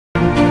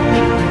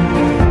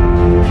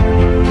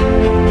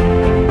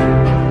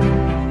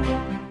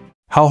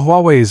How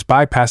Huawei is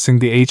bypassing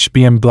the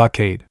HBM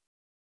blockade.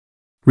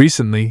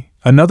 Recently,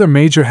 another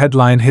major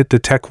headline hit the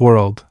tech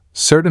world.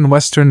 Certain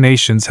Western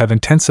nations have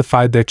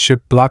intensified their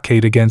chip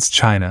blockade against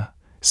China,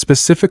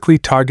 specifically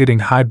targeting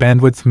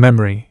high-bandwidth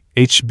memory,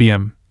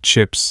 HBM,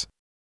 chips.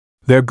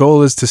 Their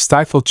goal is to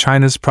stifle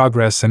China's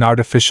progress in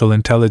artificial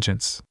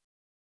intelligence.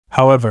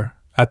 However,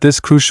 at this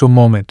crucial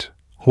moment,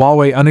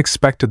 Huawei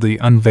unexpectedly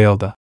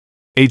unveiled a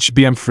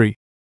HBM-free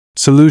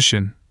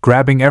solution,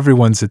 grabbing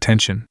everyone's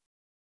attention.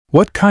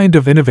 What kind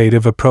of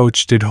innovative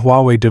approach did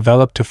Huawei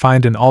develop to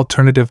find an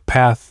alternative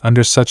path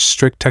under such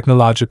strict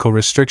technological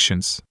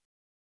restrictions?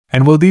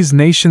 And will these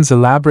nations'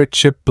 elaborate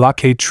chip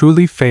blockade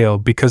truly fail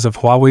because of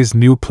Huawei's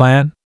new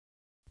plan?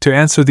 To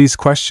answer these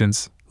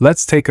questions,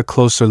 let's take a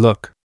closer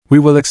look. We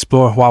will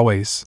explore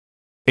Huawei's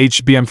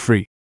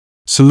HBM-free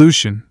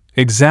solution,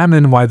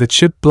 examine why the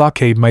chip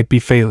blockade might be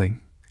failing,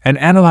 and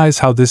analyze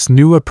how this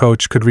new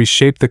approach could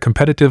reshape the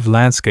competitive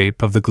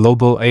landscape of the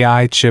global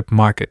AI chip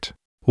market.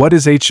 What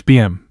is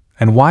HBM,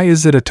 and why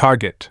is it a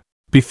target?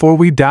 Before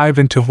we dive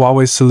into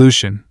Huawei's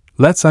solution,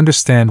 let's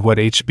understand what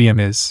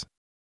HBM is.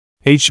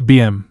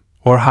 HBM,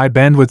 or High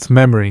Bandwidth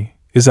Memory,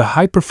 is a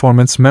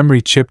high-performance memory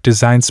chip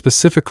designed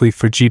specifically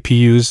for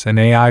GPUs and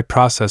AI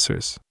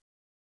processors.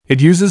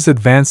 It uses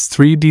advanced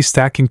 3D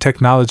stacking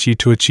technology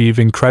to achieve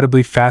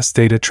incredibly fast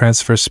data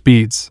transfer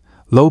speeds,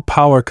 low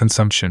power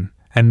consumption,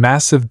 and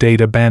massive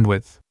data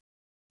bandwidth.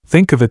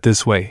 Think of it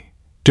this way: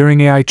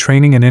 during AI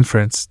training and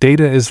inference,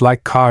 data is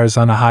like cars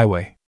on a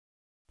highway.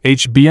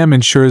 HBM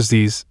ensures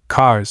these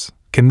cars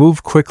can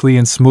move quickly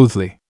and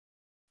smoothly.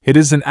 It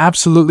is an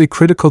absolutely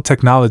critical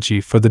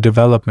technology for the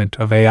development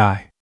of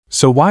AI.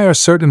 So why are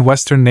certain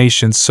Western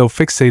nations so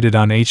fixated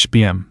on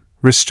HBM,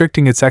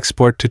 restricting its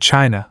export to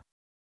China?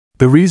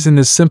 The reason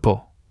is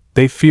simple: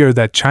 they fear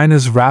that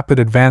China's rapid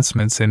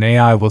advancements in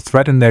AI will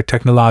threaten their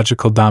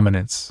technological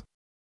dominance.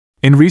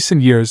 In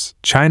recent years,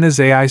 China's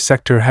AI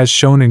sector has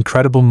shown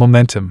incredible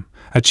momentum,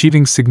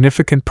 achieving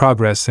significant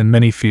progress in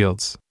many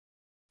fields.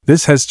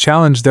 This has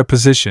challenged their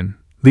position,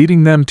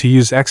 leading them to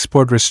use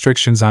export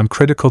restrictions on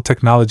critical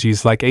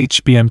technologies like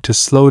HBM to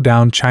slow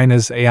down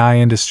China's AI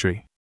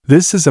industry.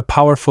 This is a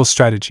powerful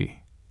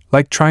strategy,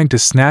 like trying to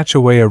snatch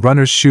away a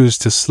runner's shoes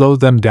to slow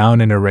them down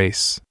in a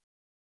race.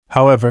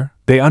 However,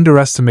 they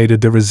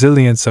underestimated the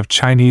resilience of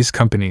Chinese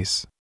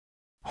companies.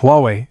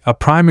 Huawei, a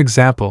prime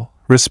example,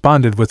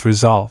 responded with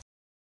resolve.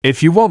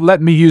 "If you won't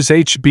let me use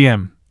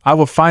HBM, I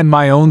will find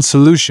my own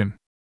solution."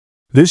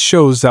 This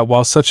shows that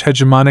while such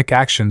hegemonic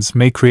actions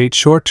may create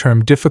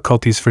short-term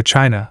difficulties for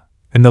China,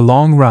 in the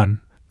long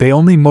run, they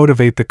only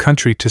motivate the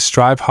country to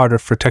strive harder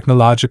for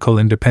technological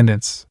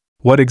independence.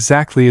 What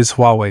exactly is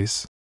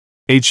Huawei's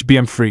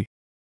HBM-free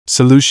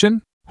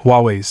solution?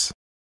 Huawei's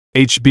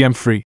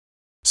HBM-free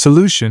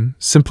solution,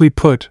 simply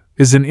put,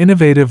 is an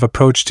innovative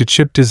approach to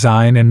chip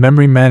design and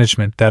memory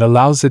management that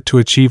allows it to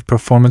achieve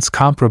performance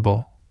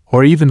comparable,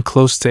 or even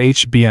close to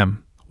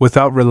HBM,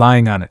 without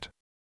relying on it.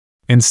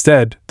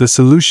 Instead, the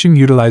solution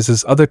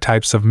utilizes other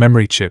types of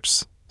memory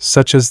chips,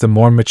 such as the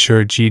more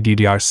mature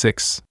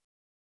GDDR6.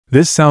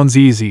 This sounds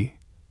easy,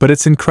 but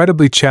it's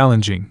incredibly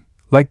challenging,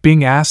 like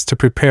being asked to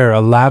prepare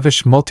a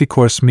lavish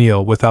multi-course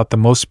meal without the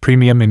most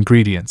premium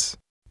ingredients.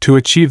 To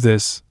achieve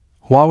this,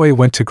 Huawei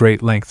went to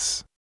great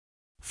lengths.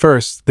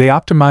 First, they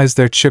optimized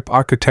their chip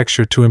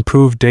architecture to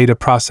improve data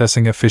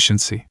processing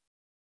efficiency.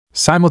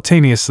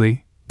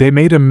 Simultaneously, they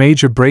made a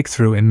major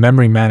breakthrough in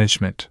memory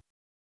management.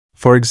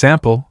 For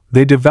example,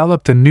 they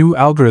developed a new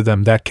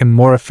algorithm that can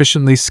more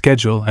efficiently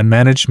schedule and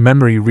manage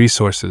memory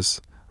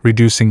resources,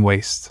 reducing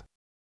waste.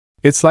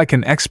 It's like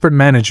an expert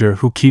manager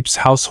who keeps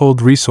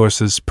household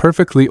resources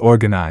perfectly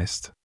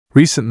organized.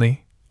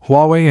 Recently,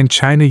 Huawei and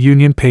China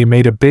UnionPay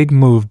made a big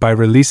move by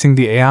releasing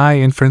the AI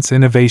Inference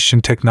Innovation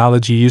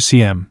Technology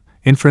UCM,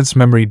 Inference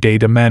Memory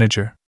Data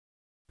Manager.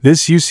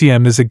 This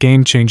UCM is a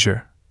game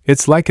changer.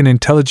 It's like an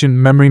intelligent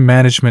memory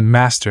management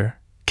master,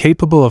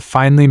 capable of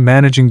finely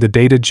managing the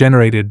data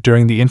generated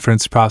during the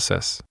inference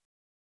process.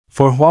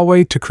 For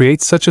Huawei to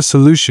create such a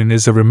solution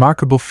is a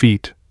remarkable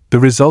feat, the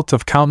result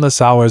of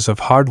countless hours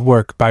of hard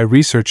work by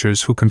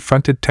researchers who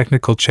confronted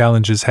technical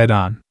challenges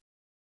head-on.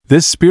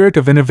 This spirit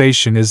of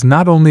innovation is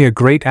not only a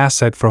great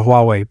asset for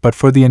Huawei but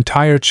for the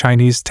entire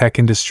Chinese tech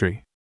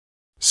industry.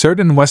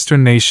 Certain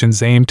Western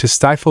nations aim to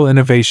stifle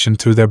innovation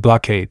through their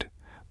blockade,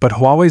 but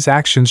Huawei's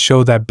actions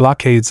show that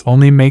blockades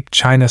only make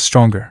China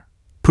stronger,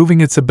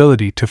 proving its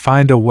ability to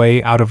find a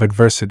way out of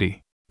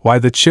adversity. Why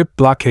the chip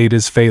blockade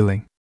is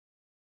failing.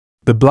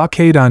 The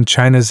blockade on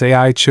China's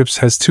AI chips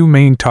has two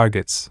main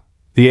targets: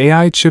 the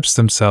AI chips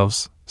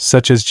themselves,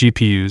 such as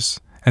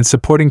GPUs, and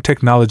supporting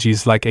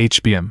technologies like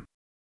HBM.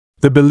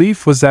 The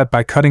belief was that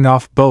by cutting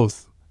off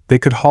both, they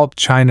could halt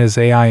China's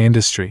AI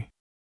industry.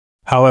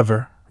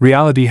 However,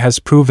 reality has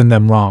proven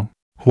them wrong.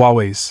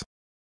 Huawei's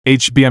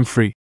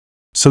HBM-free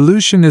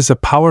solution is a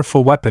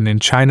powerful weapon in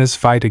China's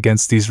fight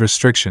against these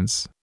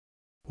restrictions.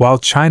 While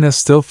China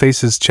still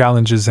faces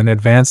challenges in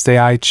advanced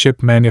AI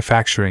chip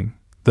manufacturing,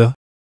 the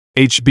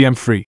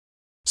HBM-free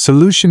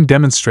Solution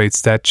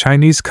demonstrates that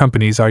Chinese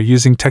companies are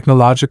using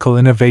technological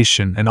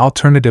innovation and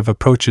alternative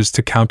approaches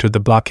to counter the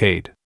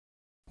blockade.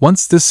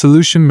 Once this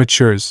solution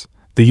matures,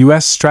 the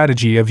US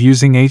strategy of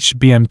using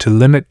HBM to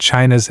limit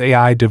China's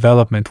AI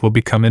development will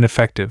become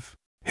ineffective.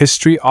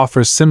 History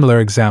offers similar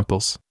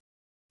examples.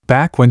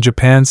 Back when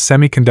Japan's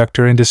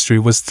semiconductor industry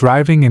was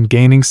thriving and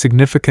gaining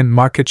significant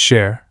market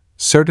share,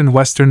 certain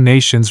Western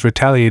nations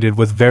retaliated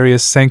with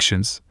various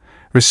sanctions,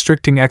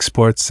 restricting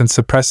exports and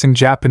suppressing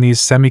Japanese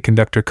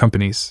semiconductor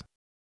companies.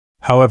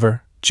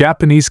 However,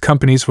 Japanese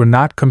companies were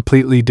not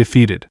completely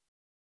defeated.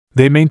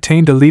 They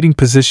maintained a leading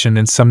position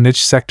in some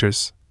niche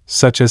sectors,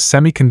 such as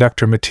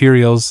semiconductor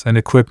materials and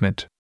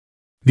equipment.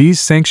 These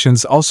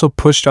sanctions also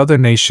pushed other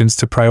nations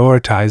to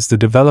prioritize the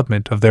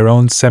development of their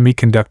own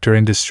semiconductor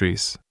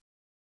industries.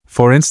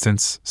 For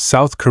instance,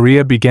 South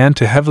Korea began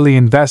to heavily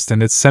invest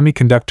in its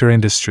semiconductor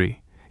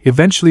industry,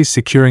 eventually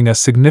securing a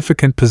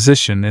significant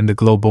position in the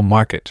global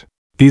market.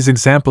 These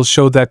examples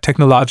show that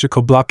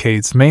technological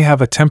blockades may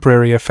have a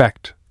temporary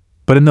effect,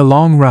 but in the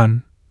long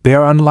run, they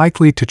are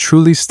unlikely to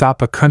truly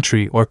stop a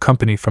country or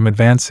company from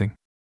advancing.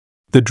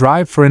 The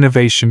drive for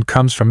innovation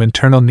comes from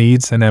internal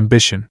needs and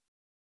ambition.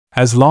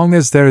 As long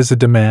as there is a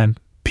demand,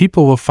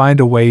 people will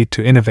find a way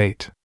to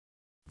innovate.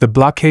 The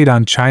blockade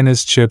on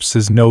China's chips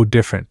is no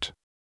different.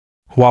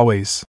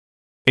 Huawei's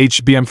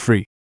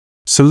HBM-free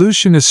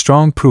solution is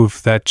strong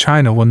proof that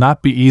China will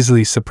not be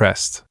easily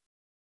suppressed.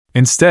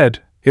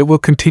 Instead, it will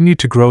continue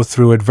to grow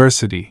through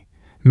adversity,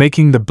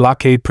 making the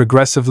blockade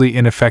progressively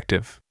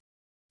ineffective.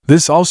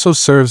 This also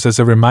serves as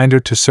a reminder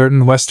to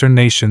certain Western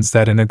nations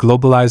that in a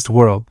globalized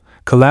world,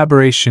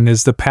 collaboration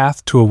is the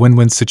path to a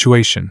win-win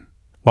situation,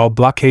 while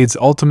blockades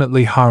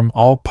ultimately harm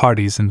all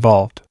parties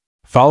involved.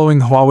 Following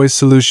Huawei's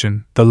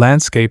solution, the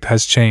landscape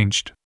has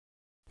changed.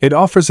 It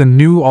offers a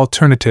new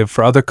alternative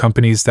for other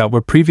companies that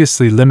were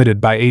previously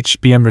limited by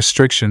HBM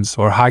restrictions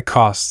or high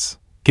costs,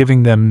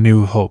 giving them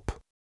new hope.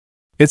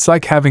 It's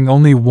like having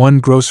only one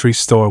grocery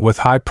store with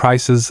high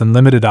prices and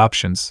limited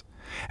options,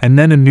 and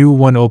then a new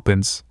one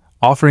opens,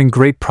 offering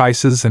great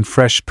prices and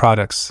fresh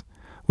products,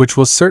 which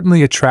will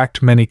certainly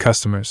attract many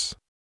customers.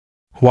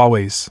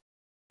 Huawei's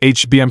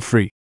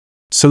HBM-free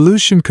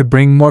solution could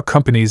bring more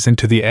companies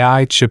into the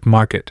AI chip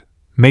market,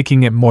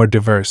 making it more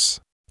diverse.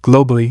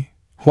 Globally,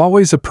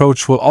 Huawei's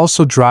approach will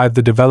also drive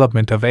the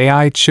development of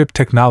AI chip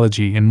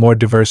technology in more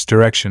diverse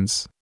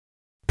directions.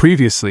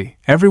 Previously,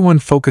 everyone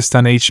focused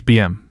on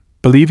HBM,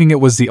 believing it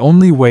was the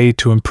only way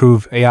to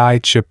improve AI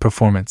chip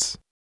performance.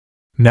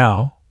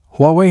 Now,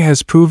 Huawei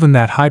has proven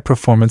that high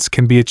performance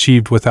can be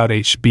achieved without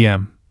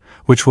HBM,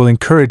 which will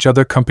encourage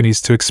other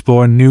companies to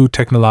explore new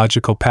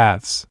technological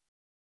paths.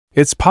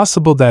 It's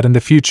possible that in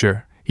the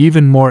future,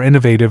 even more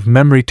innovative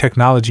memory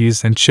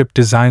technologies and chip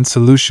design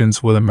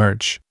solutions will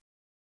emerge.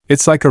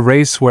 It's like a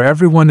race where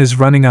everyone is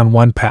running on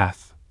one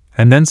path,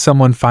 and then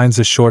someone finds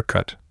a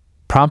shortcut,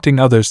 prompting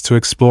others to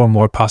explore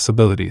more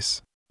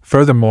possibilities.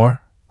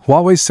 Furthermore,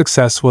 Huawei's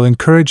success will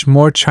encourage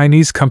more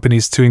Chinese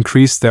companies to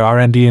increase their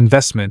R&D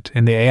investment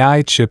in the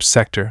AI chip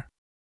sector.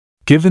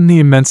 Given the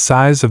immense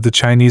size of the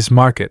Chinese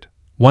market,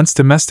 once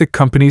domestic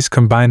companies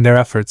combine their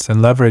efforts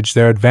and leverage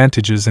their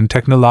advantages in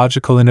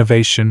technological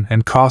innovation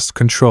and cost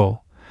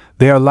control,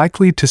 they are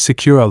likely to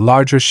secure a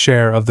larger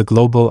share of the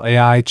global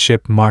AI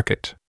chip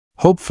market.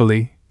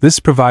 Hopefully, this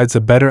provides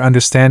a better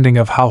understanding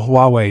of how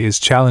Huawei is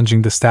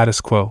challenging the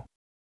status quo.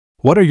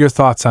 What are your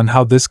thoughts on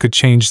how this could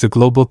change the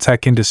global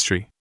tech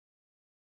industry?